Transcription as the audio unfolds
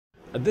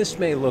This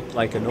may look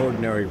like an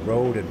ordinary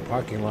road and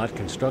parking lot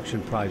construction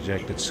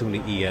project at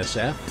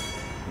SUNY-ESF,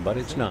 but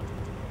it's not.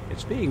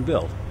 It's being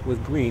built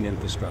with green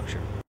infrastructure.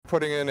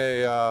 Putting in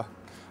a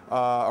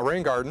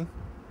rain garden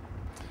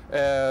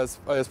as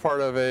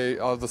part of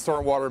the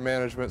stormwater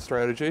management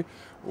strategy.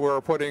 We're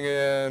putting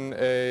in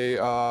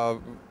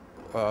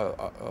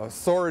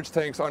storage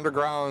tanks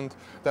underground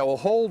that will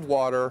hold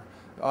water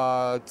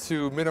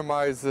to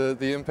minimize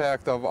the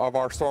impact of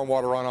our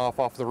stormwater runoff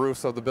off the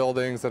roofs of the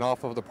buildings and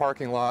off of the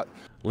parking lot.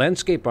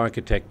 Landscape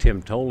architect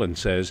Tim Tolan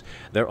says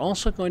they're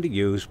also going to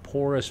use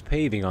porous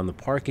paving on the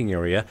parking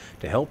area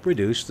to help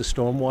reduce the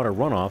stormwater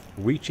runoff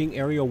reaching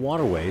area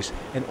waterways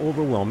and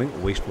overwhelming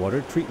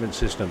wastewater treatment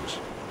systems.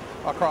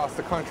 Across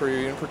the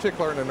country, in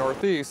particular in the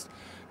Northeast,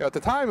 at the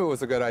time it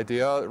was a good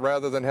idea.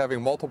 Rather than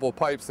having multiple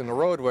pipes in the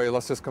roadway,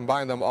 let's just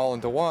combine them all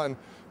into one.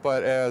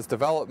 But as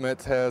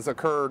development has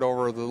occurred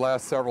over the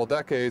last several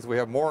decades, we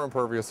have more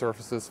impervious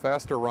surfaces,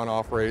 faster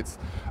runoff rates,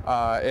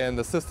 and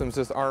the systems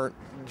just aren't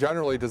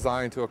generally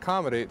designed to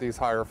accommodate these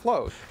higher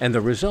flows. And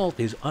the result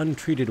is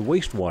untreated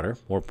wastewater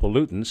or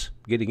pollutants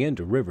getting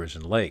into rivers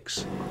and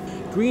lakes.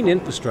 Green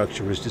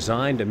infrastructure is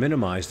designed to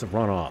minimize the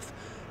runoff.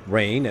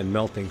 Rain and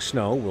melting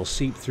snow will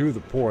seep through the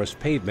porous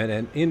pavement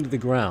and into the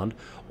ground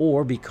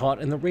or be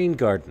caught in the rain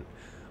garden.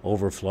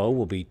 Overflow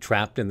will be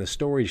trapped in the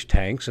storage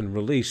tanks and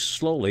released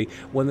slowly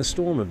when the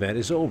storm event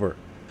is over.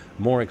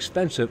 More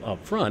expensive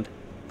up front,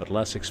 but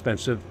less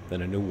expensive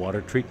than a new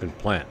water treatment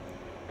plant.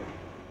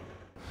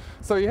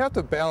 So you have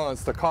to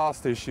balance the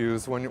cost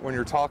issues when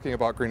you're talking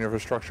about green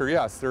infrastructure.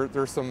 Yes,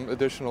 there's some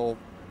additional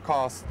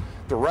costs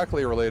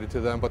directly related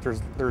to them, but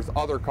there's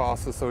other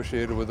costs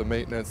associated with the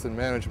maintenance and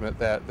management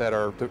that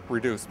are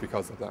reduced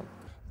because of them.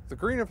 The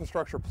green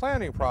infrastructure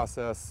planning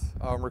process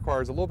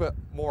requires a little bit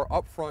more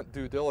upfront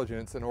due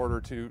diligence in order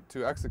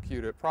to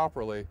execute it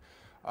properly,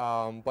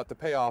 but the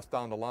payoffs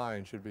down the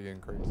line should be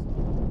increased.